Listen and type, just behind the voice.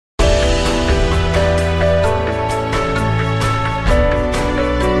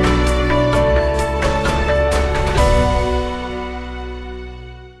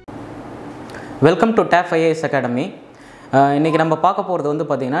Welcome to TAF IAS academy. இன்றைக்கி நம்ம பார்க்க போகிறது வந்து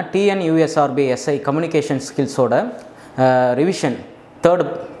பார்த்திங்கன்னா TNUSRB SI communication ஸ்கில்ஸோட revision third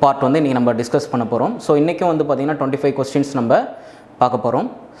part வந்து இன்றைக்கி நம்ம டிஸ்கஸ் பண்ண போகிறோம். ஸோ இன்றைக்கும் வந்து பார்த்திங்கன்னா 25 கொஸ்டின்ஸ் நம்ம பார்க்க போகிறோம்.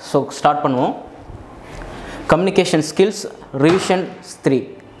 ஸோ ஸ்டார்ட் பண்ணுவோம். Communication skills revision 3.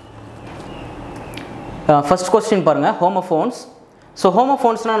 First question பாருங்கள், ஹோமோஃபோன்ஸ். ஸோ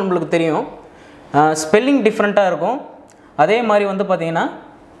ஹோமோஃபோன்ஸ்னால் நம்மளுக்கு தெரியும், ஸ்பெல்லிங் டிஃப்ரெண்ட்டாக இருக்கும். அதே மாதிரி வந்து பார்த்திங்கன்னா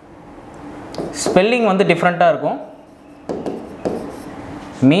ஸ்பெல்லிங் வந்து டிஃப்ரெண்ட்டாக இருக்கும்,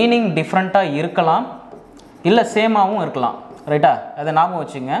 மீனிங் டிஃப்ரெண்ட்டாக இருக்கலாம், இல்லை சேமாகவும் இருக்கலாம். ரைட்டா? அதை ஞாபகம்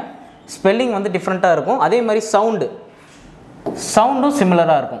வச்சுங்க. ஸ்பெல்லிங் வந்து டிஃப்ரெண்ட்டாக இருக்கும், அதே மாதிரி சவுண்டும்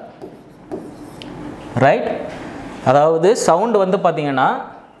சிமிலராக இருக்கும். ரைட்? அதாவது சவுண்டு வந்து பார்த்திங்கன்னா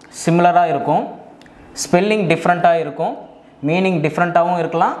சிமிலராக இருக்கும், ஸ்பெல்லிங் டிஃப்ரெண்ட்டாக இருக்கும், மீனிங் டிஃப்ரெண்ட்டாகவும்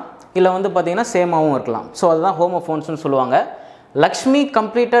இருக்கலாம், இல்லை வந்து பார்த்திங்கன்னா சேமாகவும் இருக்கலாம். ஸோ அதுதான் ஹோமோஃபோன்ஸ்னு சொல்லுவாங்க. Lakshmi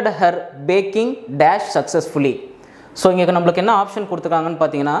completed her packing dash successfully. So இங்கே நம்மளுக்கு என்ன ஆப்ஷன் கொடுத்துருக்காங்கன்னு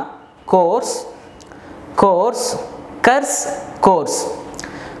பார்த்தீங்கன்னா course, கர்ஸ், course.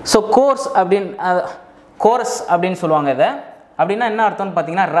 So course chorus அப்படின்னு சொல்லுவாங்க. இதை அப்படின்னா என்ன அர்த்தம்னு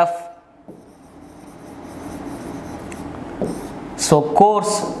பார்த்தீங்கன்னா ரஃப். ஸோ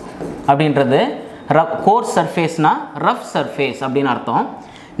கோர்ஸ் அப்படின்றது கோர்ஸ் சர்ஃபேஸ்னா ரஃப் சர்ஃபேஸ் அப்படின்னு அர்த்தம்.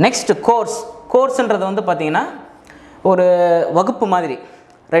 நெக்ஸ்ட் கோர்ஸ்ன்றது வந்து பார்த்தீங்கன்னா ஒரு வகுப்பு மாதிரி.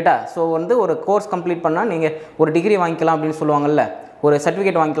 ரைட்டா? ஸோ வந்து ஒரு கோர்ஸ் கம்ப்ளீட் பண்ணால் நீங்கள் ஒரு டிகிரி வாங்கிக்கலாம் அப்படின்னு சொல்லுவாங்கள்ல, ஒரு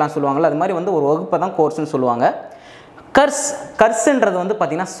சர்டிஃபிகேட் வாங்கிக்கலாம் சொல்லுவாங்கள்ல, அது மாதிரி வந்து ஒரு வகுப்பை தான் கோர்ஸ்னு சொல்லுவாங்க. கர்ஸ்ன்றது வந்து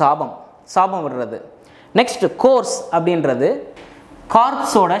பார்த்திங்கன்னா சாபம் விடுறது. நெக்ஸ்ட் கோர்ஸ் அப்படின்றது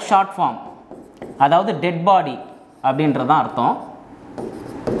கார்ப்ஸோட ஷார்ட் ஃபார்ம், அதாவது டெட் பாடி அப்படின்றது தான் அர்த்தம்.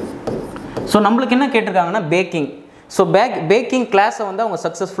 ஸோ நம்மளுக்கு என்ன கேட்டிருக்காங்கன்னா பேக்கிங். ஸோ பேக்கிங் கிளாஸை வந்து அவங்க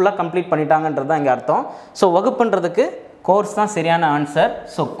சக்ஸஸ்ஃபுல்லாக கம்ப்ளீட் பண்ணிட்டாங்கன்றது தான் இங்கே அர்த்தம். ஸோ வகுப்புன்றதுக்கு கோர்ஸ் தான் சரியான answer.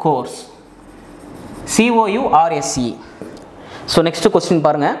 So course, COURSE. So next question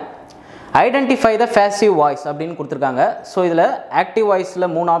பாருங்கள், ஐடென்டிஃபை த பேசிவ் வாய்ஸ் அப்படின்னு கொடுத்துருக்காங்க. ஸோ இதில் ஆக்டிவ்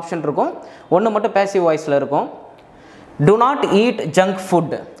வாய்ஸில் 3 ஆப்ஷன் இருக்கும், ஒன்று மட்டும் பேசிவ் வாய்ஸில் இருக்கும். To not eat junk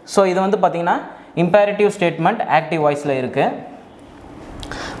food. So இது வந்து பார்த்திங்கன்னா இம்பேரட்டிவ் ஸ்டேட்மெண்ட் ஆக்டிவ் வாய்ஸில் இருக்குது.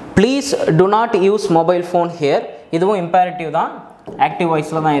 Please to not use mobile phone here, இதுவும் இம்பேரட்டிவ் தான், ஆக்டிவ்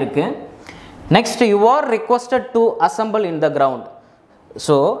வாய்ஸில் தான் இருக்குது. Next you are requested to assemble in the ground.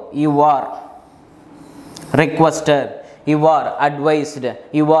 So you are requested, you are advised,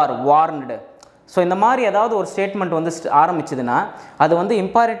 you are வார்ன்டு. So இந்த மாதிரி ஏதாவது ஒரு ஸ்டேட்மெண்ட் வந்து ஆரம்பிச்சதுன்னா அது வந்து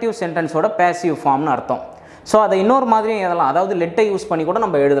இம்பேரட்டிவ் சென்டென்ஸோட பேசிவ் ஃபார்ம்னு அர்த்தம். ஸோ அதை இன்னொரு மாதிரியும் எழுதலாம், அதாவது லெட்டை யூஸ் பண்ணி கூட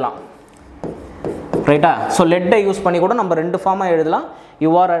நம்ம எழுதலாம். ரைட்டா? ஸோ லெட்டை யூஸ் பண்ணி கூட நம்ம 2 ஃபார்மாக எழுதலாம்.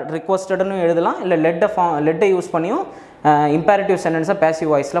 யூ ஆர் ரிக்வஸ்டட்னு எழுதலாம், இல்லை லெட்டை யூஸ் பண்ணியும் இம்பேரட்டிவ் சென்டென்ஸை பேசிவ்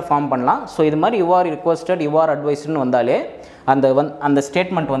வாய்ஸில் ஃபார்ம் பண்ணலாம். ஸோ இது மாதிரி you are requested, you are அட்வைஸ்டுன்னு வந்தாலே அந்த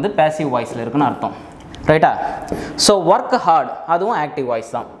ஸ்டேட்மெண்ட் வந்து பேசிவ் வாய்ஸில் இருக்குன்னு அர்த்தம். ரைட்டா? ஸோ ஒர்க் ஹார்ட், அதுவும் ஆக்டிவ்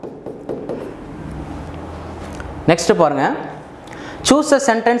வாய்ஸ் தான். நெக்ஸ்ட் பாருங்கள், choose a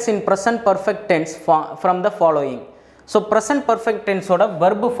sentence in present perfect tense from the following. So present perfect டென்ஸோட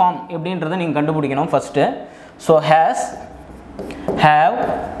verb form எப்படின்றத நீங்கள் கண்டுபிடிக்கணும் first. So has, have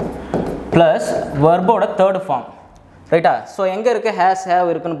plus வெர்போட third form. ரைட்டா? ஸோ எங்கே இருக்குது ஹேஸ், ஹேவ்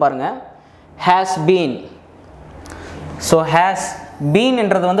இருக்குன்னு பாருங்கள். Has been. ஸோ ஹேஸ்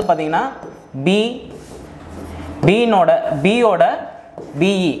பீன்ன்றது வந்து பார்த்திங்கன்னா பியோட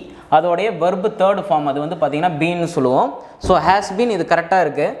பிஇ அதோடைய வெர்பு தேர்ட் ஃபார்ம், அது வந்து பார்த்திங்கன்னா பீன்னு சொல்லுவோம். ஸோ ஹேஸ் பீன் இது கரெக்டாக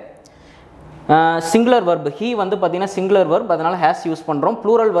இருக்குது. சிங்குலர் வெர்பு ஹீ வந்து பார்த்திங்கன்னா சிங்குலர் வெர்ப், அதனால் ஹேஸ் யூஸ் பண்ணுறோம்.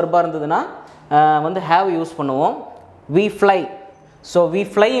 ப்ளூரல் வெர்பாக இருந்ததுன்னா வந்து ஹேவ் யூஸ் பண்ணுவோம். We fly. ஸோ வி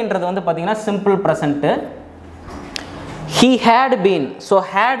ஃப்ளைன்றது வந்து பார்த்திங்கன்னா simple present. He had been. So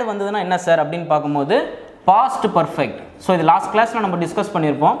had வந்ததுன்னா என்ன சார் அப்படின்னு பார்க்கும்போது பாஸ்ட் பர்ஃபெக்ட். ஸோ இது லாஸ்ட் கிளாஸில் நம்ம டிஸ்கஸ்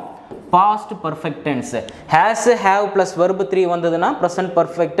பண்ணியிருப்போம். Past perfect tense. Has, have plus verb 3 வந்ததுன்னா ப்ரெசன்ட்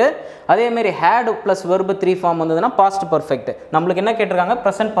பர்ஃபெக்ட். அதேமாரி ஹேட் ப்ளஸ் வெர்பு 3 ஃபார்ம் வந்ததுன்னா பாஸ்ட் பர்ஃபெக்ட். நம்மளுக்கு என்ன கேட்டிருக்காங்க?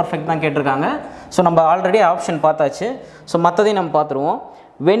 ப்ரெசன்ட் பர்ஃபெக்ட் தான் கேட்டிருக்காங்க. ஸோ நம்ம ஆல்ரெடி ஆப்ஷன் பார்த்தாச்சு. ஸோ மற்றதையும் நம்ம பார்த்துருவோம்.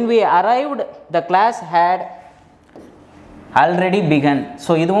 when we arrived the class had already begun.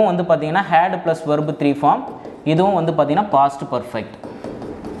 So இதுவும் வந்து பார்த்தீங்கன்னா had ப்ளஸ் வெர்பு 3 ஃபார்ம், இதுவும் வந்து பார்த்தீங்கன்னா past perfect.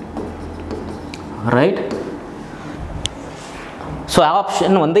 Right? So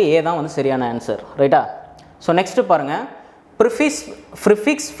option வந்து ஏ தான் வந்து சரியான ஆன்சர். ரைட்டா? ஸோ நெக்ஸ்ட்டு பாருங்கள்,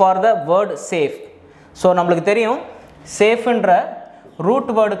 prefix for the word safe. So நம்மளுக்கு தெரியும் சேஃப்ன்ற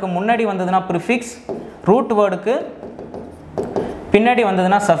ரூட் வேர்டுக்கு முன்னாடி வந்ததுன்னா ப்ரிஃபிக்ஸ், ரூட் வேர்டுக்கு பின்னாடி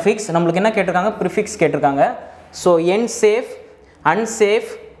வந்ததுன்னா சஃபிக்ஸ். நம்மளுக்கு என்ன கேட்டிருக்காங்க? ப்ரிஃபிக்ஸ் கேட்டிருக்காங்க. So என்சேஃப், unsafe,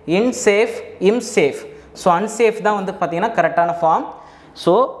 இன்சேஃப், இம்சேஃப். ஸோ அன்சேஃப் தான் வந்து பார்த்திங்கன்னா கரெக்டான ஃபார்ம்.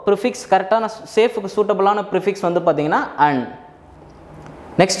 ஸோ ப்ரிஃபிக்ஸ் கரெக்டான சேஃபுக்கு சூட்டபுளான ப்ரிஃபிக்ஸ் வந்து பார்த்திங்கன்னா அன்.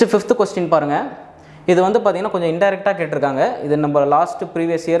 நெக்ஸ்ட் 5th கொஸ்டின் பாருங்கள். இது வந்து பார்த்தீங்கன்னா கொஞ்சம் இன்டைரக்டாக கேட்டிருக்காங்க. இது நம்ம லாஸ்ட்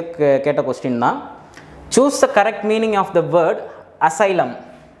ப்ரீவியஸ் இயர் கேட்ட கொஸ்டின் தான். Choose the correct meaning of the word asylum.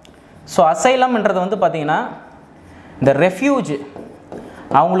 So அசைலம்ன்றது வந்து பார்த்தீங்கன்னா இந்த ரெஃப்யூஜ்,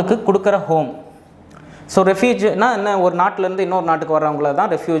 அவங்களுக்கு கொடுக்குற ஹோம். ஸோ ரெஃப்யூஜ்னா என்ன, ஒரு நாட்டிலேருந்து இன்னொரு நாட்டுக்கு வர்றவங்கள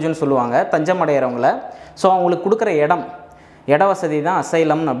தான் ரெஃப்யூஜ்னு சொல்லுவாங்க, தஞ்சம் அடைகிறவங்கள. ஸோ அவங்களுக்கு கொடுக்குற இட வசதி தான்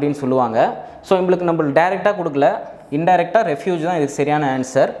அசைலம் அப்படின்னு சொல்லுவாங்க. ஸோ நம்மளுக்கு டைரெக்டாக கொடுக்கல, இன்டைரக்டாக ரெஃப்யூஜ் தான் இதுக்கு சரியான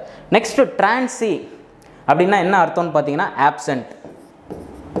ஆன்சர். நெக்ஸ்ட்டு ட்ரான்சி அப்படின்னா என்ன அர்த்தம்னு பார்த்தீங்கன்னா ஆப்சண்ட்.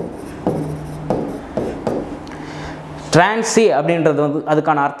 ட்ரான்சி அப்படின்றது வந்து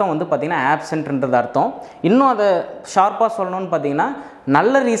அதுக்கான அர்த்தம் வந்து பார்த்திங்கன்னா ஆப்சென்ட்ன்றது அர்த்தம். இன்னும் அதை ஷார்ப்பாக சொல்லணும்னு பார்த்தீங்கன்னா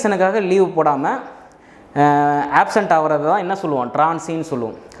நல்ல ரீசனுக்காக லீவ் போடாமல் ஆப்சென்ட் ஆகிறது தான் என்ன சொல்லுவோம், ட்ரான்சின்னு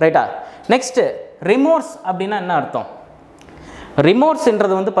சொல்லுவோம். ரைட்டா? நெக்ஸ்ட்டு ரிமோர்ஸ் அப்படின்னா என்ன அர்த்தம்?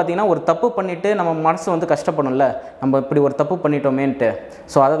 ரிமோர்ஸ்ன்றது வந்து பார்த்திங்கன்னா ஒரு தப்பு பண்ணிவிட்டு நம்ம மனசு வந்து கஷ்டப்படும்ல, நம்ம இப்படி ஒரு தப்பு பண்ணிட்டோமேன்ட்டு.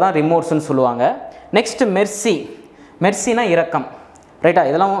 ஸோ அதை தான் ரிமோர்ஸ்ன்னு சொல்லுவாங்க. Next Mercy. மெர்சினா இரக்கம். ரைட்டா?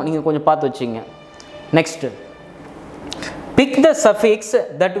 இதெல்லாம் நீங்கள் கொஞ்சம் பார்த்து வச்சுங்க. Next pick the suffix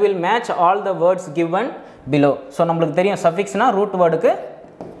that will match all the words given below. So நம்மளுக்கு தெரியும் சஃபிக்ஸ்னா ரூட் வேர்டுக்கு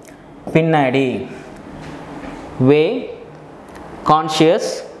பின்னாடி. வே, conscious,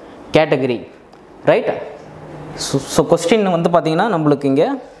 category. Right? So question வந்து பார்த்தீங்கன்னா நம்மளுக்கு இங்கே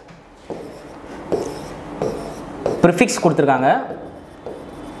ப்ரிஃபிக்ஸ் கொடுத்துருக்காங்க,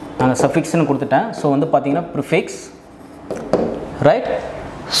 நாங்கள் சஃபிக்ஸ்னு கொடுத்துட்டேன். ஸோ வந்து பார்த்தீங்கன்னா ப்ரிஃபிக்ஸ். ரைட்?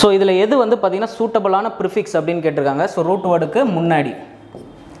 ஸோ இதில் எது வந்து பார்த்திங்கன்னா சூட்டபிளான ப்ரிஃபிக்ஸ் அப்படின்னு கேட்டிருக்காங்க. ஸோ ரூட் வேர்டுக்கு முன்னாடி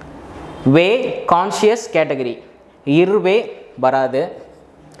வே, கான்ஷியஸ், கேட்டகரி. இர்வே வராது,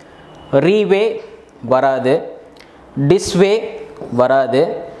 ரீவே வராது, டிஸ்வே வராது,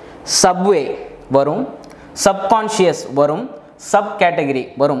 சப்வே வரும், சப்கான்ஷியஸ் வரும், சப் கேட்டகரி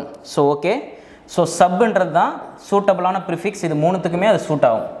வரும். So okay. ஸோ சப்ன்றது தான் சூட்டபிளான ப்ரிஃபிக்ஸ். இது மூணுத்துக்குமே அது சூட்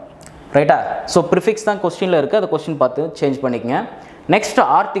ஆகும். ரைட்டா? ஸோ ப்ரிஃபிக்ஸ் தான் கொஸ்டினில் இருக்குது, அதை கொஸ்டின் பார்த்து சேஞ்ச் பண்ணிக்கங்க. Next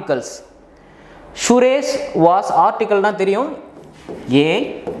articles. சுரேஷ் வாஸ், ஆர்டிகல்னால் தெரியும் ஏ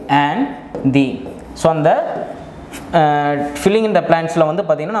அண்ட் தி. ஸோ அந்த ஃபில்லிங் இன் த பிளான்ஸில் வந்து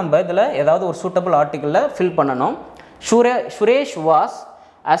பார்த்திங்கன்னா நம்ம இதில் ஏதாவது ஒரு சூட்டபிள் ஆர்டிக்கலில் ஃபில் பண்ணணும். Suresh was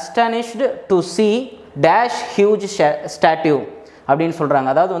astonished to C dash huge statue அப்படின்னு சொல்கிறாங்க.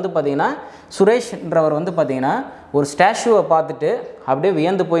 அதாவது வந்து பார்த்திங்கன்னா சுரேஷ்ன்றவர் வந்து பார்த்திங்கன்னா ஒரு ஸ்டாச்சுவை பார்த்துட்டு அப்படியே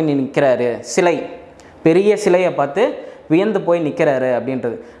வியந்து போய் நிற்கிறாரு. சிலை, பெரிய சிலையை பார்த்து வியந்து போய் நிற்கிறாரு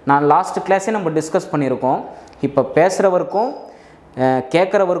அப்படின்றது. நான் லாஸ்ட் கிளாஸே நம்ம டிஸ்கஸ் பண்ணியிருக்கோம். இப்போ பேசுகிறவருக்கும்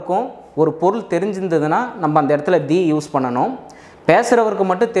கேட்குறவருக்கும் ஒரு பொருள் தெரிஞ்சிருந்ததுன்னா நம்ம அந்த இடத்துல தி யூஸ் பண்ணணும். பேசுகிறவருக்கு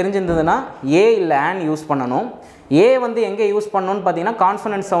மட்டும் தெரிஞ்சிருந்ததுன்னா ஏ இல்லை ஆன் யூஸ் பண்ணணும். ஏ வந்து எங்கே யூஸ் பண்ணணும்னு பார்த்தீங்கன்னா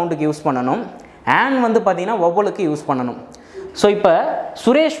கான்சனன்ட் சவுண்டுக்கு யூஸ் பண்ணணும். ஆன் வந்து பார்த்தீங்கன்னா வவ்வலுக்கு யூஸ் பண்ணணும். ஸோ இப்போ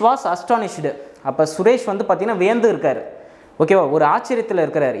சுரேஷ் வாஸ் அஸ்டானிஷ்டு, அப்போ சுரேஷ் வந்து பார்த்திங்கன்னா வியந்து இருக்கார். ஓகேவா? ஒரு ஆச்சரியத்தில்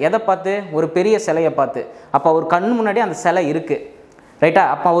இருக்கிறார். எதை பார்த்து? ஒரு பெரிய சிலையை பார்த்து. அப்போ அவர் கண் முன்னாடி அந்த சிலை இருக்குது. ரைட்டா?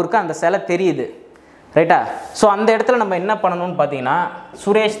 அப்போ அவருக்கு அந்த சிலை தெரியுது. ரைட்டா? ஸோ அந்த இடத்துல நம்ம என்ன பண்ணணும்னு பார்த்தீங்கன்னா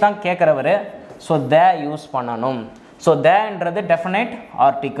சுரேஷ் தான் கேட்குறவர். ஸோ த யூஸ் பண்ணணும். So தன்றது definite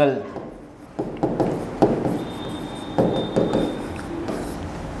article.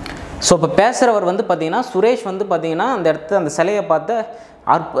 ஸோ இப்போ பேசுகிறவர் வந்து பார்த்திங்கன்னா சுரேஷ் வந்து பார்த்திங்கன்னா அந்த இடத்துல அந்த சிலையை பார்த்து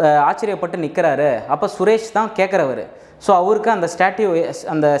ஆச்சரியப்பட்டு நிற்கிறாரு. அப்போ சுரேஷ் தான் கேட்குறவர். ஸோ அவருக்கு அந்த ஸ்டாட்யூ,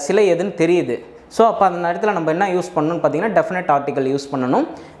 அந்த சிலை எதுன்னு தெரியுது. ஸோ அப்போ அந்த இடத்துல நம்ம என்ன யூஸ் பண்ணணும்னு பார்த்தீங்கன்னா டெஃபினட் ஆர்டிக்கல் யூஸ் பண்ணணும்,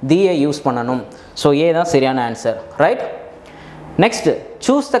 தியை யூஸ் பண்ணணும். ஸோ ஏ தான் சரியான answer. Right? Next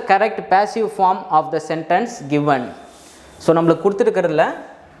choose the correct passive form of the sentence given. So நம்மளுக்கு கொடுத்துருக்கிறதுல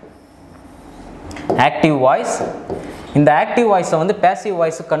ஆக்டிவ் வாய்ஸ். இந்த ஆக்டிவ் வாய்ஸை வந்து பேசிவ்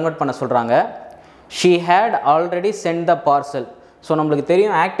வாய்ஸுக்கு கன்வெர்ட் பண்ண சொல்கிறாங்க. She had already sent the parcel. So நம்மளுக்கு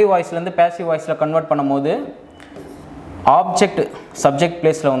தெரியும் ஆக்டிவ் வாய்ஸ்லேருந்து பேசிவ் வாய்ஸில் கன்வெர்ட் பண்ணும்போது ஆப்ஜெக்ட் சப்ஜெக்ட்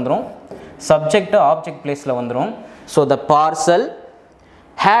பிளேஸில் வந்துடும், சப்ஜெக்ட் ஆப்ஜெக்ட் பிளேஸில் வந்துடும். So the parcel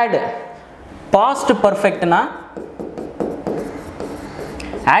had. Past பர்ஃபெக்ட்னா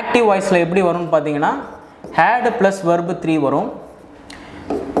active வாய்ஸில் எப்படி வரும்னு பார்த்தீங்கன்னா ஹேட் ப்ளஸ் வெர்பு 3 வரும்.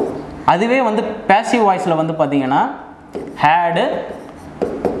 அதுவே வந்து பேசிவ் வாய்ஸில் வந்து பார்த்தீங்கன்னா had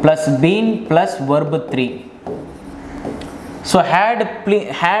plus been plus verb 3. So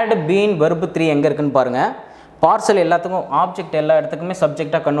had been verb 3 எங்கே இருக்குன்னு பாருங்கள். பார்சல் எல்லாத்துக்கும் ஆப்ஜெக்ட் எல்லா இடத்துக்குமே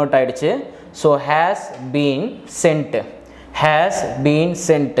சப்ஜெக்டாக கன்வெர்ட் ஆகிடுச்சு. So has been send, has been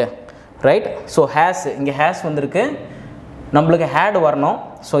send. Right? So has, இங்கே ஹேஸ் வந்திருக்கு, நம்மளுக்கு ஹேட் வரணும்.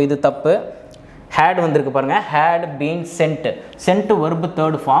 ஸோ இது தப்பு. ஹேட் வந்திருக்கு பாருங்கள், had been send. Send verb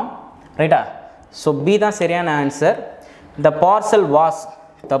 3rd form. ரைட்டா? ஸோ பி தான் சரியான ஆன்சர். த பார்சல் வாஸ்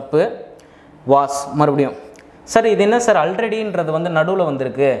தப்பு, வாஸ் மறுபடியும். சார் இது என்ன சார் ஆல்ரெடின்றது வந்து நடுவில்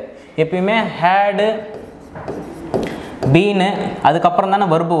வந்திருக்கு. எப்பயுமே ஹேடு பீனு அதுக்கப்புறம் தானே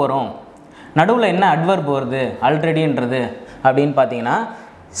வெர்பு வரும். நடுவில் என்ன அட்வர்ப் வருது ஆல்ரெடின்றது அப்படின்னு பார்த்தீங்கன்னா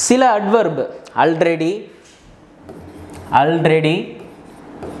சில அட்வர்பு ஆல்ரெடி,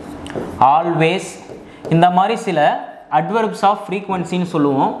 ஆல்வேஸ் இந்த மாதிரி சில அட்வர்ப்ஸ் ஆஃப் ஃப்ரீக்வன்சின்னு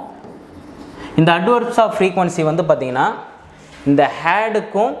சொல்லுவோம். இந்த அட்வர்ப்ஸ் ஆஃப் ஃப்ரீக்வன்சி வந்து பார்த்திங்கன்னா இந்த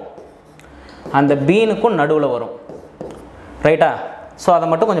ஹேடுக்கும் அந்த பீனுக்கும் நடுவில் வரும். ரைட்டா? ஸோ அதை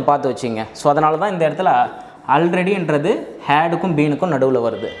மட்டும் கொஞ்சம் பார்த்து வச்சுங்க. ஸோ அதனால தான் இந்த இடத்துல ஆல்ரெடின்றது ஹேடுக்கும் பீனுக்கும் நடுவில்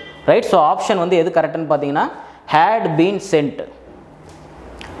வருது. ரைட்? ஸோ ஆப்ஷன் வந்து எது கரெக்டுன்னு பார்த்தீங்கன்னா had been send.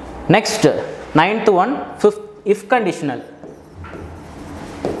 Next 9th one, if conditional.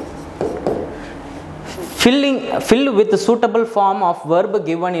 Fill with suitable form of verb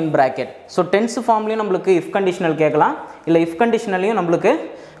given in bracket. So tense formலையும் நம்மளுக்கு if conditional கேட்கலாம், இல்லை if conditionalலையும் நம்மளுக்கு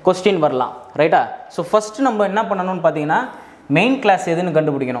கொஸ்டின் வரலாம். ரைட்டா? ஸோ ஃபஸ்ட்டு நம்ம என்ன பண்ணணும்னு பார்த்தீங்கன்னா மெயின் கிளாஸ் எதுன்னு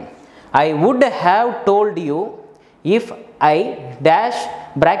கண்டுபிடிக்கணும். I would have told you if I dash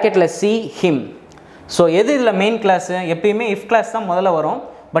bracketல see him. So எது இதில் மெயின் கிளாஸு? எப்பயுமே if கிளாஸ் தான் முதல்ல வரும்.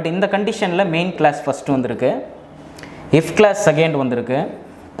 பட் இந்த கண்டிஷனில் மெயின் கிளாஸ் ஃபஸ்ட்டு வந்திருக்கு, if கிளாஸ் செகண்ட் வந்திருக்கு.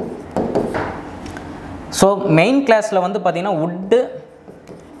 ஸோ மெயின் கிளாஸில் வந்து பார்த்திங்கன்னா would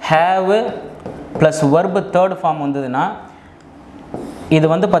have plus verb third form வந்ததுன்னா இது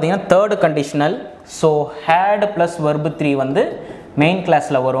வந்து பார்த்திங்கன்னா third conditional. So had plus verb 3 வந்து மெயின்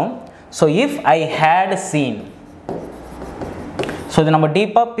கிளாஸில் வரும். So if I had seen. So இது நம்ம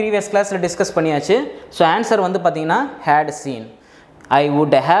டீப்பாக ப்ரீவியஸ் கிளாஸில் டிஸ்கஸ் பண்ணியாச்சு. ஸோ ஆன்சர் வந்து பார்த்திங்கன்னா had seen. I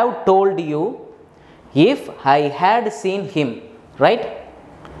would have told you if I had seen him. Right?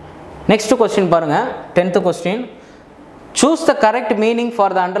 Next question பாருங்க, 10th question. Choose the correct meaning for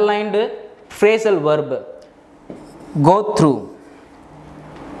the underlined phrasal verb. Go through.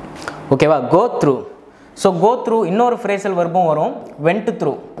 ஓகேவா? go through. So go through இன்னொரு phrasal verbும் வரும், went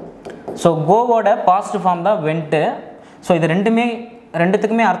through. So கோவோட past form தான் went. So இது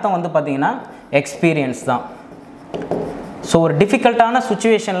ரெண்டுத்துக்குமே அர்த்தம் வந்து பார்த்தீங்கன்னா எக்ஸ்பீரியன்ஸ் தான். ஸோ ஒரு டிஃபிகல்ட்டான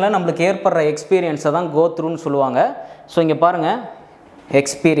சுச்சுவேஷனில் நம்மளுக்கு ஏற்படுற எக்ஸ்பீரியன்ஸை தான் கோ த்ரூன்னு சொல்லுவாங்க. ஸோ இங்கே பாருங்கள்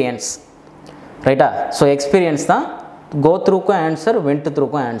எக்ஸ்பீரியன்ஸ். ரைட்டா? ஸோ எக்ஸ்பீரியன்ஸ் தான் கோ த்ரூக்கும் ஆன்சர், வெண்ட்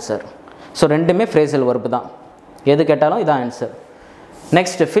த்ரூக்கும் ஆன்சர். ஸோ ரெண்டுமே ஃப்ரேசல் வர்பு தான், எது கேட்டாலும் இதான் answer.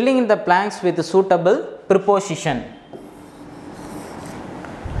 Next filling in the blanks with suitable preposition.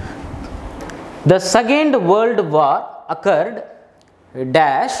 The second world war occurred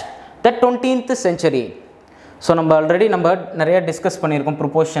dash the 20th century. So நம்ம ஆல்ரெடி நிறைய டிஸ்கஸ் பண்ணியிருக்கோம்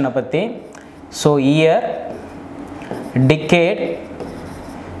ப்ரொபோஷனை பற்றி. So year, decade,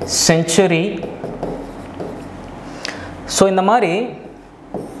 century. So இந்த மாதிரி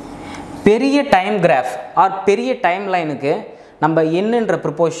பெரிய டைம் கிராஃப் ஆர் பெரிய டைம் லைனுக்கு நம்ம என்னன்ற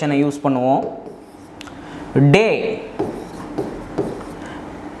ப்ரொபோஷனை யூஸ் பண்ணுவோம். டே,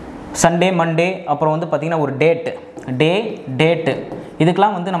 சண்டே, மண்டே, அப்புறம் வந்து பார்த்திங்கன்னா ஒரு டேட்டு, டேட்டு,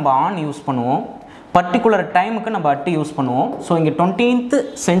 இதுக்கெலாம் வந்து நம்ம ஆன் யூஸ் பண்ணுவோம். பர்டிகுலர் டைமுக்கு நம்ம அட்டு யூஸ் பண்ணுவோம். ஸோ இங்கே 20th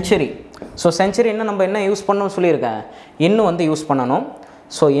century. ஸோ செஞ்சுரி இன்னும் நம்ம என்ன யூஸ் பண்ணணும்னு சொல்லியிருக்கேன், இன்னும் வந்து யூஸ் பண்ணணும்.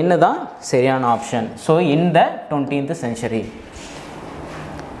 ஸோ இன்னு தான் சரியான option. So in the 20th century.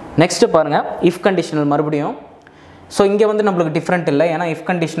 Next பாருங்கள் இஃப் கண்டிஷனல் மறுபடியும். ஸோ இங்கே வந்து நம்மளுக்கு டிஃப்ரெண்ட் இல்லை, ஏன்னா இஃப்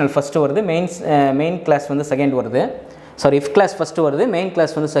கண்டிஷனல் ஃபஸ்ட்டு வருது, மெயின் கிளாஸ் வந்து செகண்ட் வருது. சாரி, இஃப் கிளாஸ் ஃபஸ்ட்டு வருது, மெயின்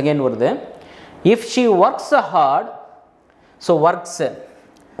கிளாஸ் வந்து செகண்ட் வருது. If she works hard, so works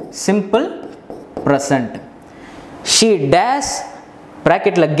simple present. She dash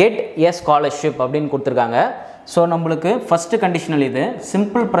ப்ராக்கெட்டில் கெட் எ ஸ்காலர்ஷிப் அப்படின்னு கொடுத்துருக்காங்க. ஸோ நம்மளுக்கு ஃபஸ்ட்டு கண்டிஷனல் இது.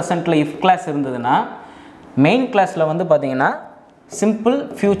 சிம்பிள் ப்ரெசண்ட்டில் இஃப் கிளாஸ் இருந்ததுன்னா மெயின் கிளாஸில் வந்து பார்த்திங்கன்னா சிம்பிள்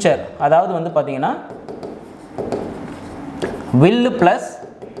ஃப்யூச்சர், அதாவது வந்து பார்த்திங்கன்னா will plus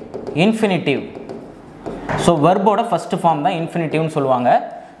infinitive. So வெர்போட first form தான் இன்ஃபினிட்டிவ்னு சொல்லுவாங்க.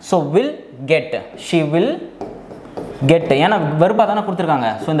 So will get, she will get, ஏன்னா வெர்பாக தானே கொடுத்துருக்காங்க.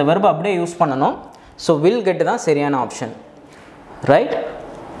 ஸோ இந்த வெர்பை அப்படியே யூஸ் பண்ணணும். ஸோ வில் கெட் தான் சரியான option. Right?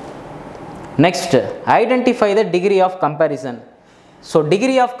 Next identify the degree of comparison. So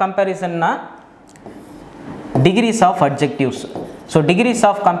degree of கம்பேரிசன்னா decrease of adjectives. So decrease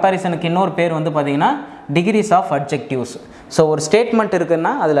of கம்பேரிசனுக்கு இன்னொரு பேர் வந்து பார்த்திங்கன்னா டிகிரிஸ் ஆஃப் அட்ஜெக்டிவ்ஸ். ஸோ ஒரு ஸ்டேட்மெண்ட்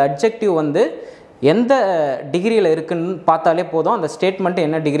இருக்குன்னா அதில் அட்ஜெக்டிவ் வந்து எந்த டிகிரியில் இருக்குன்னு பார்த்தாலே போதும், அந்த ஸ்டேட்மெண்ட்டு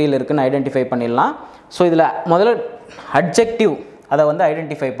என்ன டிகிரியில் இருக்குன்னு ஐடென்டிஃபை பண்ணிடலாம். ஸோ இதில் முதல்ல அட்ஜெக்டிவ் அதை வந்து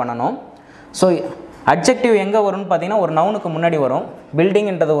ஐடென்டிஃபை பண்ணணும். ஸோ அட்ஜெக்டிவ் எங்கே வரும்னு பார்த்தீங்கன்னா ஒரு நவுனுக்கு முன்னாடி வரும்.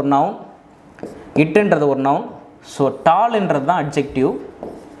 பில்டிங்ன்றது ஒரு நவுன், இட்டுன்றது ஒரு நவுன். ஸோ டால்ன்றது தான் அட்ஜெக்டிவ்.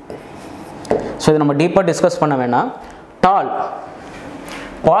 ஸோ இதை நம்ம டீப்பாக டிஸ்கஸ் பண்ண வேணாம். டால்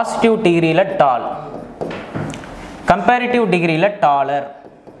பாசிட்டிவ் டிகிரியில் டால், கம்பேரிட்டிவ் டிகிரியில் டாலர்.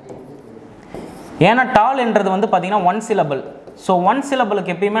 ஏன்னா டால்ன்றது வந்து பார்த்திங்கன்னா ஒன் சிலபிள். ஸோ ஒன்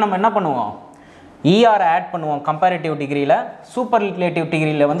சிலபிளுக்கு எப்பயுமே நம்ம என்ன பண்ணுவோம், ER ஆட் பண்ணுவோம் கம்பேரிட்டிவ் டிகிரியில். சூப்பர்லேட்டிவ்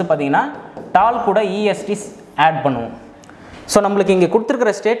டிகிரியில் வந்து பார்த்திங்கன்னா டால் கூட EST ஆட் பண்ணுவோம். ஸோ நம்மளுக்கு இங்கே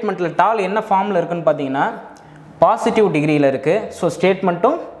கொடுத்துருக்கிற ஸ்டேட்மெண்ட்டில் டால் என்ன ஃபார்மில் இருக்குதுன்னு பார்த்தீங்கன்னா பாசிட்டிவ் டிகிரியில் இருக்குது. ஸோ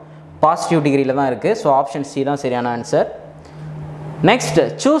ஸ்டேட்மெண்ட்டும் பாசிட்டிவ் டிகிரியில் தான் இருக்குது. ஸோ ஆப்ஷன் சி தான் சரியான answer. Next,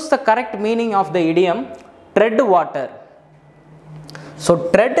 choose the correct meaning of the இடியம் thread water. So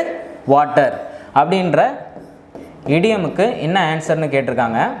thread water அப்படின்ற இடியமுக்கு என்ன ஆன்சர்னு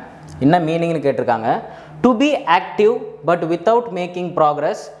கேட்டிருக்காங்க, என்ன மீனிங்னு கேட்டிருக்காங்க. To be active but without making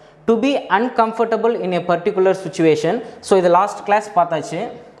progress, to be uncomfortable in a particular situation. So இது last class பார்த்தாச்சு.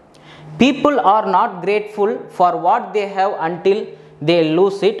 People are not grateful for what they have until they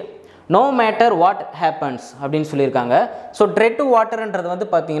loose it, no matter what happens அப்படின்னு சொல்லியிருக்காங்க. So thread வாட்டர்ன்றது வந்து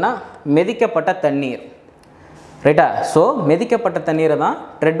பார்த்திங்கன்னா மெதிக்கப்பட்ட தண்ணீர், ரைட்டா? So மெதிக்கப்பட்ட தண்ணீரை தான்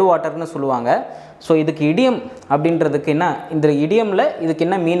ட்ரெட் வாட்டர்னு சொல்லுவாங்க. ஸோ இதுக்கு இடியம் அப்படின்றதுக்கு என்ன, இந்த இடியமில் இதுக்கு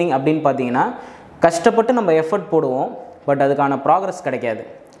என்ன மீனிங் அப்படின்னு பார்த்தீங்கன்னா, கஷ்டப்பட்டு நம்ம எஃபர்ட் போடுவோம் பட் அதுக்கான ப்ராக்ரஸ் கிடைக்காது.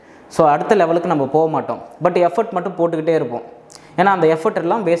 ஸோ அடுத்த லெவலுக்கு நம்ம போக மாட்டோம், பட் எஃபர்ட் மட்டும் போட்டுக்கிட்டே இருப்போம். ஏன்னா அந்த எஃபர்ட்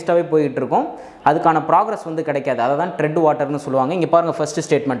எல்லாம் வேஸ்ட்டாகவே போய்கிட்டு இருக்கும், அதுக்கான ப்ராக்ரஸ் வந்து கிடைக்காது. அதை தான் ட்ரெட் வாட்டர்னு சொல்லுவாங்க. இங்கே பாருங்கள் ஃபஸ்ட்டு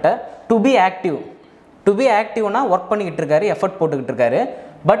ஸ்டேட்மெண்ட்டை, to be active. To be ஆக்டிவ்னா work பண்ணிக்கிட்டு இருக்காரு, எஃபர்ட் போட்டுக்கிட்டு இருக்காரு,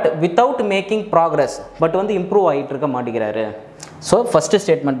 but without making progress, but வந்து இம்ப்ரூவ் ஆகிட்டு இருக்க மாட்டேங்கிறாரு. ஸோ ஃபஸ்ட்டு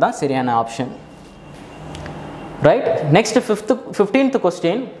ஸ்டேட்மெண்ட் தான் சரியான option, right? Next 15th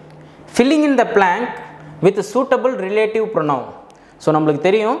question, filling in the blank with suitable relative pronoun. So நம்மளுக்கு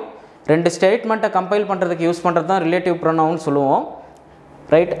தெரியும் ரெண்டு ஸ்டேட்மெண்ட்டை கம்பைல் பண்ணுறதுக்கு யூஸ் பண்ணுறது தான் ரிலேட்டிவ் ப்ரொனவுன் சொல்லுவோம்,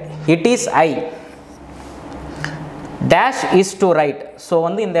 right? It is I, dash is to right. So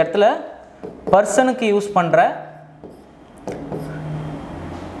வந்து இந்த இடத்துல பர்சனுக்கு யூஸ் பண்ணுற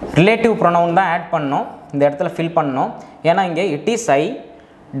ரிலேட்டிவ் ப்ரொனவுன் தான் ஆட் பண்ணணும், இந்த இடத்துல ஃபில் பண்ணணும். ஏன்னா இங்கே it is I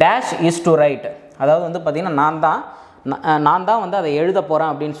dash is to right, அதாவது வந்து பார்த்திங்கன்னா நான் தான் வந்து அதை எழுத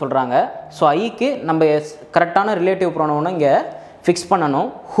போகிறேன் அப்படின்னு சொல்கிறாங்க. ஸோ ஐக்கு நம்ம கரெக்டான ரிலேட்டிவ் ப்ரொனவுனை இங்கே ஃபிக்ஸ் பண்ணணும்.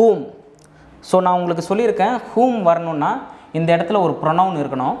 ஹூம். ஸோ நான் உங்களுக்கு சொல்லியிருக்கேன், ஹூம் வரணுன்னா இந்த இடத்துல ஒரு ப்ரொனவுன்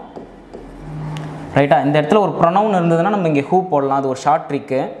இருக்கணும், ரைட்டா? இந்த இடத்துல ஒரு ப்ரொனவுன் இருந்ததுன்னா நம்ம இங்கே ஹூ போடலாம், அது ஒரு ஷார்ட்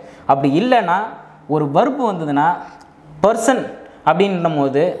ட்ரிக்கு. அப்படி இல்லைன்னா ஒரு வர்பு வந்ததுன்னா பர்சன் அப்படின்னும்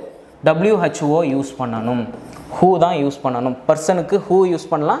போது WHO யூஸ் பண்ணணும், ஹூ தான் யூஸ் பண்ணணும். பர்சனுக்கு ஹூ யூஸ்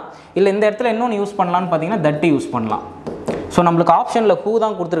பண்ணலாம், இல்லை இந்த இடத்துல இன்னொன்று யூஸ் பண்ணலான்னு பார்த்தீங்கன்னா தட் யூஸ் பண்ணலாம். ஸோ நம்மளுக்கு ஆப்ஷனில் ஹூ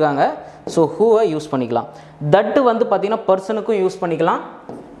தான் கொடுத்துருக்காங்க, ஸோ ஹூவை யூஸ் பண்ணிக்கலாம். தட்டு வந்து பார்த்திங்கன்னா பர்சனுக்கும் யூஸ் பண்ணிக்கலாம்,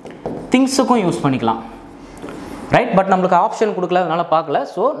 திங்ஸுக்கும் யூஸ் பண்ணிக்கலாம், ரைட்? பட் நம்மளுக்கு ஆப்ஷன் கொடுக்கல, அதனால் பார்க்கல.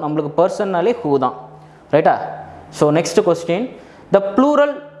 ஸோ நம்மளுக்கு பர்சன்னாலே ஹூ தான், ரைட்டா? So next question, the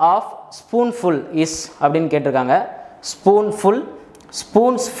plural of ஸ்பூன்ஃபுல் is அப்படின்னு கேட்டிருக்காங்க. ஸ்பூன்ஃபுல்,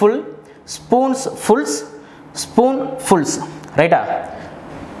 ஸ்பூன்ஸ்ஃபுல், ஸ்பூன்ஸ் ஃபுல்ஸ், ஸ்பூன் ஃபுல்ஸ், ரைட்டா?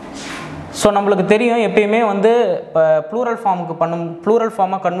 ஸோ நம்மளுக்கு தெரியும் எப்பயுமே வந்து இப்போ ப்ளூரல்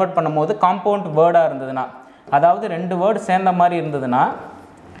ஃபார்மாக கன்வெர்ட் பண்ணும்போது காம்பவுண்ட் வேர்டாக இருந்ததுன்னா, அதாவது ரெண்டு வேர்டு சேர்ந்த மாதிரி இருந்ததுன்னா,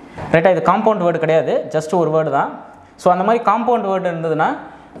 ரைட்டா? இது காம்பவுண்ட் வேர்டு கிடையாது, ஜஸ்ட் ஒரு வேர்டு தான். ஸோ அந்த மாதிரி காம்பவுண்ட் வேர்டு இருந்ததுன்னா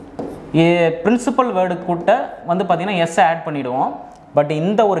பிரின்சிபல் வேர்டு கூட்ட வந்து பார்த்திங்கன்னா எஸ் ஆட் பண்ணிவிடுவோம். பட்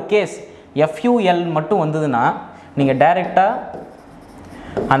இந்த ஒரு கேஸ் FUL மட்டும் வந்ததுன்னா நீங்கள் டைரெக்டாக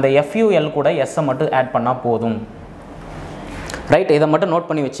அந்த FUL கூட எஸ்ஸை மட்டும் ஆட் பண்ணால் போதும், ரைட்? இதை மட்டும் நோட்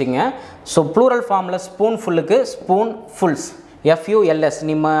பண்ணி வச்சுங்க. ஸோ ப்ளூரல் ஃபார்மில் ஸ்பூன் ஃபுல்லுக்கு ஸ்பூன் ஃபுல்ஸ், FULS.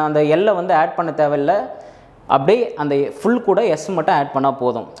 நம்ம அந்த எல்லை வந்து ஆட் பண்ண தேவையில்லை, அப்படியே அந்த ஃபுல் கூட எஸ் மட்டும் ஆட் பண்ணால்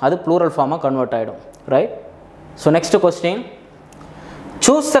போதும், அது ப்ளூரல் ஃபார்மாக கன்வெர்ட் ஆகிடும், right? So next question,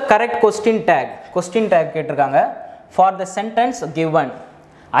 choose the correct question take. Question take கேட்டிருக்காங்க. ஃபார் த சென்டென்ஸ் கிவன்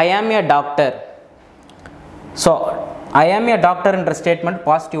ஐ ஆம் ஏ டாக்டர். ஸோ ஐ ஆம் ஏ டாக்டர்ன்ற ஸ்டேட்மெண்ட்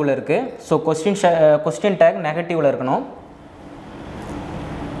பாசிட்டிவில் இருக்குது. ஸோ கொஸ்டின் டேக் நெகட்டிவில் இருக்கணும்,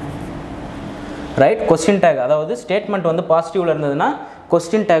 ரைட்? கொஸ்டின் டேக், அதாவது ஸ்டேட்மெண்ட் வந்து பாசிட்டிவில் இருந்ததுன்னா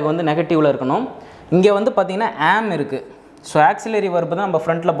கொஸ்டின் டேக் வந்து நெகட்டிவில் இருக்கணும். இங்கே வந்து பார்த்திங்கன்னா ஆம் இருக்குது. ஸோ ஆக்சிலரி வர்பு தான் நம்ம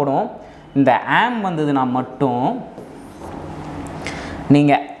ஃப்ரண்ட்டில் போடுவோம். இந்த ஆம் வந்ததுன்னா மட்டும்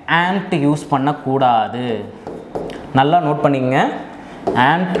நீங்கள் ஆண்ட் யூஸ் பண்ணக்கூடாது, நல்லா நோட் பண்ணிக்கங்க,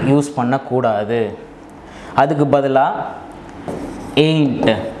 ஆண்ட் யூஸ் பண்ணக்கூடாது. அதுக்கு பதிலாக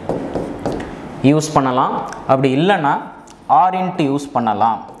எயிண்ட் யூஸ் பண்ணலாம், அப்படி இல்லைன்னா ஆரின்ட் யூஸ்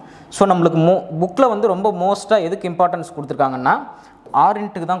பண்ணலாம். ஸோ நம்மளுக்கு புக்கில் வந்து ரொம்ப மோஸ்ட்டாக எதுக்கு இம்பார்ட்டன்ஸ் கொடுத்துருக்காங்கன்னா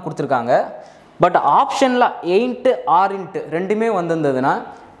ஆரின்ட்டுக்கு தான் கொடுத்துருக்காங்க. பட் ஆப்ஷனில் எயிண்ட்டு ஆரின்ட்டு ரெண்டுமே வந்திருந்ததுன்னா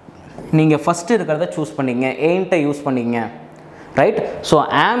நீங்கள் ஃபஸ்ட்டு இருக்கிறத சூஸ் பண்ணிங்க, எயிண்ட்டை யூஸ் பண்ணிங்க, ரைட்? ஸோ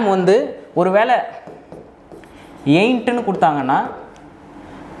ஆம் வந்து ஒரு வேளை எயிண்ட்டுன்னு கொடுத்தாங்கன்னா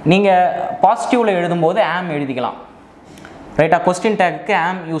நீங்கள் பாசிட்டிவில் எழுதும்போது ஆம் எழுதிக்கலாம், ரைட்டா? கொஸ்டின் டேக்கு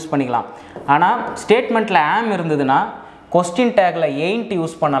ஆம் யூஸ் பண்ணிக்கலாம். ஆனால் ஸ்டேட்மெண்ட்டில் ஆம் இருந்ததுன்னா கொஸ்டின் டேக்கில் எயிண்ட்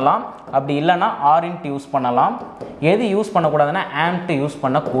யூஸ் பண்ணலாம், அப்படி இல்லைன்னா ஆரின்ட் யூஸ் பண்ணலாம். எது யூஸ் பண்ணக்கூடாதுன்னா ஆம்ட்டு யூஸ்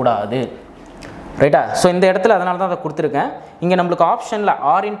பண்ணக்கூடாது, ரைட்டா? ஸோ இந்த இடத்துல அதனால தான் அதை கொடுத்துருக்கேன். இங்கே நம்மளுக்கு ஆப்ஷனில்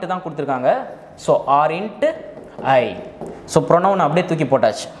ஆர் இன்ட்டு தான் கொடுத்துருக்காங்க. ஸோ ஆர் இன்ட்டு ஐ. ஸோ ப்ரொனவுன் அப்படியே தூக்கி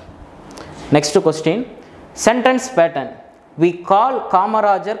போட்டாச்சு. Next question, sentence pattern. We call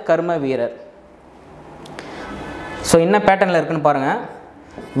Kamarajar கர்ம வீரர். ஸோ என்ன பேட்டர்னில் இருக்குன்னு பாருங்கள்.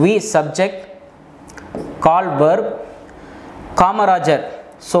 We subject, call verb, Kamarajar.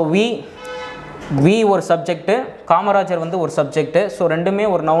 So we ஒரு சப்ஜெக்ட்டு, காமராஜர் வந்து ஒரு சப்ஜெக்ட்டு. ஸோ ரெண்டுமே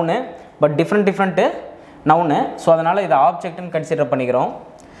ஒரு noun, but different noun. So அதனால் இதை ஆப்ஜெக்ட்னு கன்சிடர் பண்ணிக்கிறோம்.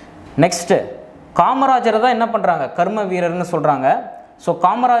 நெக்ஸ்ட்டு, காமராஜரை தான் என்ன பண்ணுறாங்க, கர்ம வீரர்னு சொல்கிறாங்க. ஸோ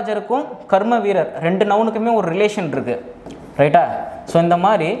காமராஜருக்கும் கர்ம வீரர் ரெண்டு நவுனுக்குமே ஒரு ரிலேஷன் இருக்குது. ரைட்டா? ஸோ இந்த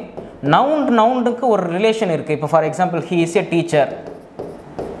மாதிரி நவுனுக்கு ஒரு ரிலேஷன் இருக்குது. இப்போ for example he is a teacher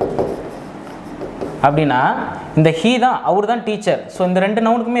அப்படின்னா இந்த ஹீ தான், அவர் தான் டீச்சர். ஸோ இந்த ரெண்டு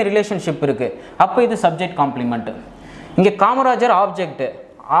நவுனுக்குமே ரிலேஷன்ஷிப் இருக்குது. அப்போ இது சப்ஜெக்ட் காம்ப்ளிமெண்ட்டு. இங்கே காமராஜர் ஆப்ஜெக்ட்டு,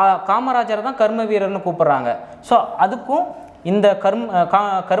 காமராஜரை தான் கர்ம வீரர்னு கூப்பிட்றாங்க. ஸோ அதுக்கும் இந்த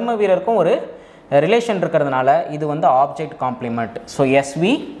கர்ம வீரருக்கும் ஒரு ரிலேஷன் இருக்கிறதுனால இது வந்து object complement. So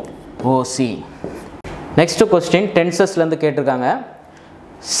SVOC. Next question டென்சஸ்லேருந்து கேட்டிருக்காங்க.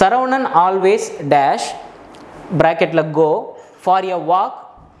 சரவணன் ஆல்வேஸ் டேஷ் ப்ராக்கெட்டில் go for a walk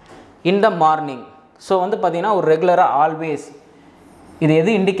in the morning. So வந்து பார்த்திங்கன்னா ஒரு ரெகுலராக ஆல்வேஸ் இது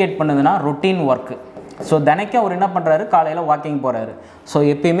எது இண்டிகேட் பண்ணுதுன்னா ரொட்டீன் ஒர்க்கு. ஸோ தினைக்கும் அவர் என்ன பண்ணுறாரு, காலையில் வாக்கிங் போகிறாரு. ஸோ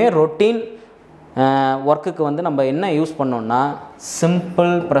எப்பயுமே ரொட்டீன் ஒர்க்குக்கு வந்து நம்ம என்ன யூஸ் பண்ணோம்னா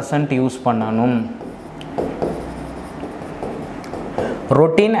சிம்பிள் ப்ரெசன்ட் யூஸ் பண்ணணும்.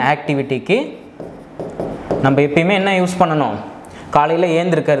 ரொட்டீன் ஆக்டிவிட்டிக்கு நம்ம எப்பயுமே என்ன யூஸ் பண்ணணும், காலையில்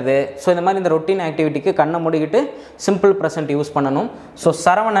ஏந்திருக்கிறது. ஸோ இந்த மாதிரி இந்த ரொட்டீன் ஆக்டிவிட்டிக்கு கண்ணை மூடிக்கிட்டு சிம்பிள் ப்ரெசன்ட் யூஸ் பண்ணணும். ஸோ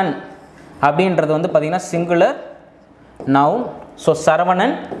சரவணன் அப்படின்றது வந்து பார்த்திங்கன்னா singular noun. So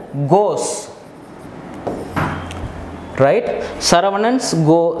Saravanan cos, right?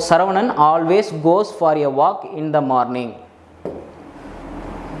 Saravanan always goes for a walk in the morning.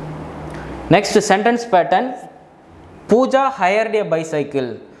 Next sentence pattern, Pooja hired a bicycle.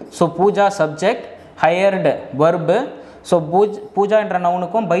 So Pooja subject, hired verb. So Pooja என்ற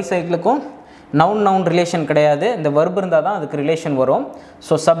நவுனுக்கும் பைசைக்கிளுக்கும் noun relation கிடையாது. இந்த verb இருந்தால் தான் அதுக்கு relation வரும்.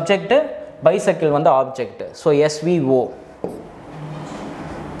 So subject, bicycle வந்து object. So SVO.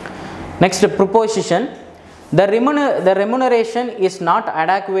 Next preposition. The remuneration is not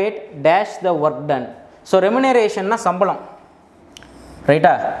adequate dash the work done. So ரெமுனரேஷன்னா சம்பளம்.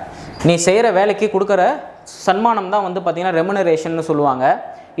 ரைட்டா? நீ செய்கிற வேலைக்கு கொடுக்குற சன்மானம் தான் வந்து பார்த்திங்கன்னா ரெமுனரேஷன்னு சொல்லுவாங்க.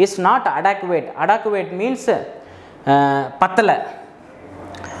 Is not அடாக்குவேட். அடாக்குவேட் மீன்ஸ் பத்தலை.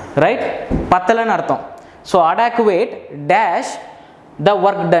 ரைட்? பத்தலைன்னு அர்த்தம். So அடாக்குவேட் dash the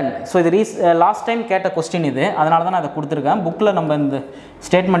work done. So இது லாஸ்ட் டைம் கேட்ட கொஸ்டின் இது, அதனால தான் நான் அதை கொடுத்துருக்கேன். புக்கில் நம்ம இந்த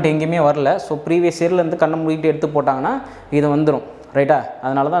ஸ்டேட்மெண்ட் எங்கேயுமே வரல. ஸோ ப்ரீவியஸ் இயர்லேருந்து கண்ணை மூடிட்டு எடுத்து போட்டாங்கன்னா இது வந்துடும். ரைட்டா?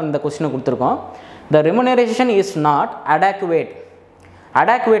 அதனால தான் இந்த கொஸ்டினை கொடுத்துருக்கோம். த ரெமுனரேஷன் இஸ் நாட் அடாக்குவேட்.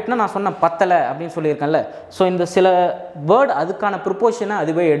 அடாக்குவேட்னா நான் சொன்ன பத்தலை அப்படின்னு சொல்லியிருக்கேன்ல. ஸோ இந்த சில வேர்டு அதுக்கான ப்ரிப்போசிஷனை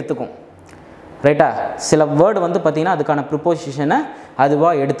அதுவே எடுத்துக்கும். ரைட்டா? சில வேர்டு வந்து பார்த்திங்கன்னா அதுக்கான ப்ரிப்போசிஷனை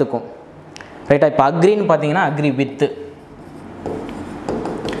அதுவாக எடுத்துக்கும். ரைட்டா? இப்போ அக்ரின்னு பார்த்தீங்கன்னா அக்ரி வித்து.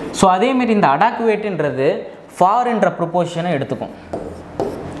 ஸோ அதேமாரி இந்த அடாக்குவேட்டுன்றது ஃபார் என்ற ப்ரொபோசிஷனை எடுத்துக்கும்.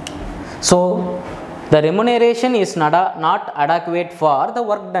 So the remuneration is not அடாக்குவேட் for the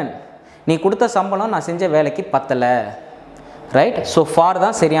work done. நீ கொடுத்த சம்பளம் நான் செஞ்ச வேலைக்கு பத்தலை. ரைட்? ஸோ ஃபார்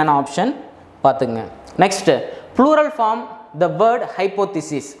தான் சரியான ஆப்ஷன், பார்த்துங்க. Next plural form the word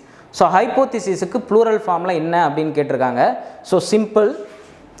hypothesis. So ஹைப்போதிசிஸுக்கு plural ஃபார்மில் என்ன அப்படின்னு கேட்டிருக்காங்க. ஸோ சிம்பிள்,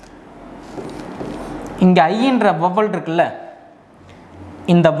 இங்கே ஐன்ற வவல் இருக்குல்ல,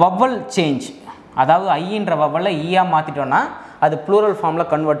 இந்த வவல் சேஞ்ச், அதாவது ஐன்ற வவலை ஈயா மாற்றிட்டோன்னா அது ப்ளூரல் ஃபார்மில்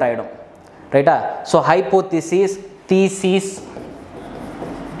கன்வெர்ட் ஆகிடும். ரைட்டா? ஸோ ஹைப்போதிசிஸ்,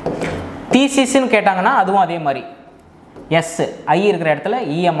 தீசிஸ்ன்னு கேட்டாங்கன்னா அதுவும் அதே மாதிரி எஸ் ஐ இருக்கிற இடத்துல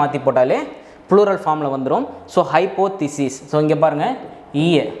ஈயை மாற்றி போட்டாலே ப்ளூரல் ஃபார்மில் வந்துடும். So hypothesis. ஸோ இங்கே பாருங்கள்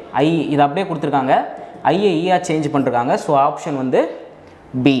ஐ இது அப்படியே கொடுத்துருக்காங்க, ஐயை ஈயா சேஞ்ச் பண்ணிருக்காங்க. ஸோ ஆப்ஷன் வந்து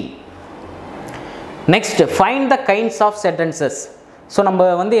B. Next find the kinds of sentences. So நம்ம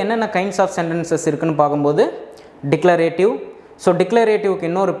வந்து என்னென்ன கைண்ட்ஸ் ஆஃப் சென்டென்சஸ் இருக்குன்னு பார்க்கும்போது டிக்ளரேட்டிவ். ஸோ டிக்ளரேட்டிவ்க்கு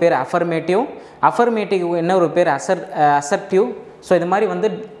இன்னொரு பேர் அஃபர்மேட்டிவ், அஃபர்மேட்டிவ்க்கு இன்னொரு பேர் அசர்ட்டிவ். ஸோ இது மாதிரி வந்து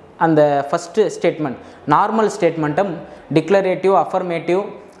அந்த ஃபஸ்ட்டு ஸ்டேட்மெண்ட் நார்மல் ஸ்டேட்மெண்ட்டை டிக்ளரேட்டிவ், அஃபர்மேட்டிவ்,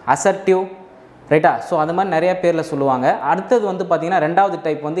 அசர்ட்டிவ். ரைட்டா? ஸோ அது மாதிரி நிறைய பேரில் சொல்லுவாங்க. அடுத்தது வந்து பார்த்திங்கன்னா ரெண்டாவது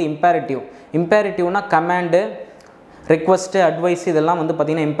டைப் வந்து இம்பேரட்டிவ். இம்பேரட்டிவ்னா கமாண்டு, ரிக்வஸ்ட்டு, அட்வைஸ் இதெல்லாம் வந்து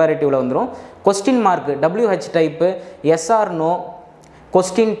பார்த்திங்கன்னா இம்பேரட்டிவில் வந்துடும். Question mark WH type, SR no,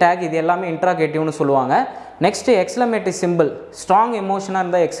 question take இது எல்லாமே இன்ட்ராகேட்டிவ்னு சொல்லுவாங்க. நெக்ஸ்ட்டு எக்ஸ்க்ளமேட்டரி சிம்பிள், ஸ்ட்ராங் எமோஷனாக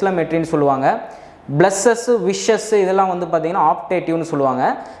இருந்தால் எக்ஸ்க்ளமேட்டரின்னு சொல்லுவாங்க. blesses wishes இதெல்லாம் வந்து பார்த்தீங்கன்னா ஆப்டேட்டிவ்னு சொல்லுவாங்க.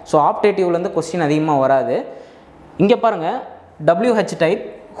 ஸோ ஆப்டேட்டிவ்லேருந்து கொஸ்டின் அதிகமாக வராது. இங்கே பாருங்கள் WH type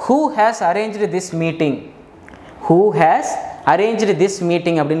who has arranged this meeting, who has arranged this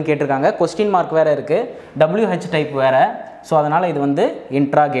meeting அப்படின்னு கேட்டிருக்காங்க. கொஸ்டின் மார்க் வேறு இருக்குது, WH டைப் வேறு. ஸோ அதனால் இது வந்து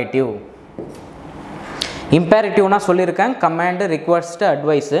இன்ட்ராகேட்டிவ். இம்பேரிட்டிவ்னா சொல்லியிருக்கேன், command, request,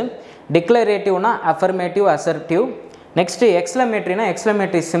 advice. டிக்ளரேட்டிவ்னா affirmative, assertive. Next எக்ஸ்க்ளமேட்ரினா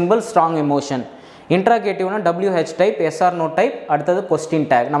exclamatory simple, strong emotion. இன்ட்ராகேட்டிவ்னா WH type, SR no type. அடுத்தது கொஸ்டின்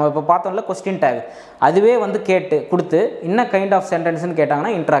டேக். நம்ம இப்போ பார்த்தோம்ல கொஸ்டின் டேக், அதுவே வந்து கேட்டு கொடுத்து என்ன கைண்ட் ஆஃப் சென்டென்ஸ்னு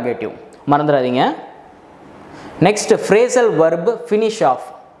கேட்டாங்கன்னா இன்ட்ராகேட்டிவ், மறந்துடாதீங்க. Next phrasal வர்ப் finish of.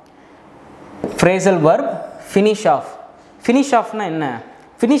 Phrasal வர்ப் finish of. Finish ஆஃப்னா என்ன?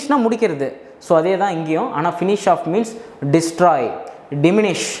 ஃபினிஷ்னா முடிக்கிறது. ஸோ அதே தான் இங்கேயும். ஆனால் finish of means destroy,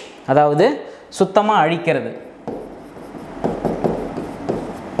 diminish, அதாவது சுத்தமாக அழிக்கிறது.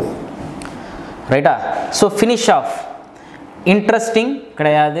 ரைட்டா? So finish of. இன்ட்ரெஸ்டிங்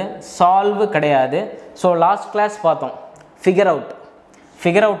கிடையாது, சால்வ் கிடையாது. ஸோ லாஸ்ட் கிளாஸ் பார்த்தோம் figure out.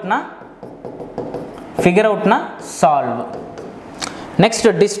 Figure அவுட்னா solve. Next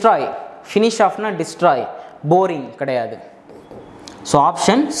destroy. Finish ஆஃப்னா destroy, boring கிடையாது. So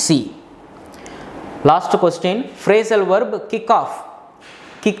option C. Last question phrasal வர்ப் kick of.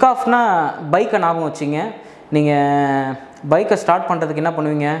 Kick ஆஃப்னா பைக்கை ஞாபகம் வச்சிங்க. நீங்கள் பைக்கை ஸ்டார்ட் பண்ணுறதுக்கு என்ன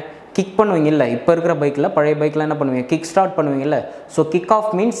பண்ணுவீங்க? கிக் பண்ணுவீங்க இல்லை? இப்போ இருக்கிற பைக்கில், பழைய பைக்கில் என்ன பண்ணுவீங்க? Kick start பண்ணுவீங்கல்ல. So kick of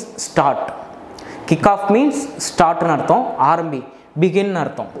means start. Kick of means ஸ்டார்ட்னு அர்த்தம், ஆரம்பி, பிகின்னு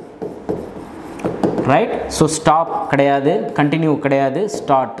அர்த்தம். ரைட்? ஸோ ஸ்டாப் கிடையாது, கண்டினியூ கிடையாது,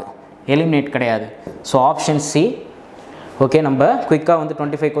 ஸ்டார்ட், எலிமினேட் கிடையாது. So option C. ஓகே, நம்ம குயிக்காக வந்து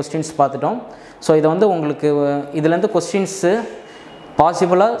 25 கொஸ்டின்ஸ் பார்த்துட்டோம். ஸோ இதை வந்து உங்களுக்கு இதுலேருந்து questions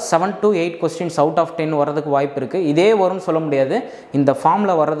பாசிபிளாக 7 to 8 questions out of 10 வர்றதுக்கு வாய்ப்பு இருக்குது. இதே வரும்னு சொல்ல முடியாது, இந்த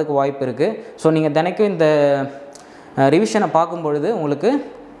ஃபார்மில் வர்றதுக்கு வாய்ப்பு இருக்குது. ஸோ நீங்கள் தினைக்கும் இந்த ரிவிஷனை பார்க்கும்பொழுது உங்களுக்கு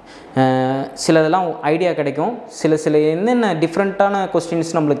சிலதெல்லாம் ஐடியா கிடைக்கும். சில என்னென்ன டிஃப்ரெண்ட்டான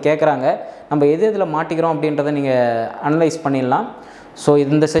கொஸ்டின்ஸ் நம்மளுக்கு கேட்குறாங்க, நம்ம எது இதில் மாட்டிக்கிறோம் அப்படின்றத நீங்கள் அனலைஸ் பண்ணிடலாம். ஸோ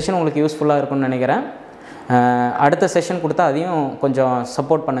இந்த செஷன் உங்களுக்கு யூஸ்ஃபுல்லாக இருக்கும்னு நினைக்கிறேன். அடுத்த செஷன் கொடுத்தா அதையும் கொஞ்சம்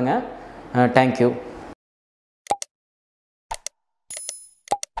சப்போர்ட் பண்ணுங்கள். தேங்க்யூ.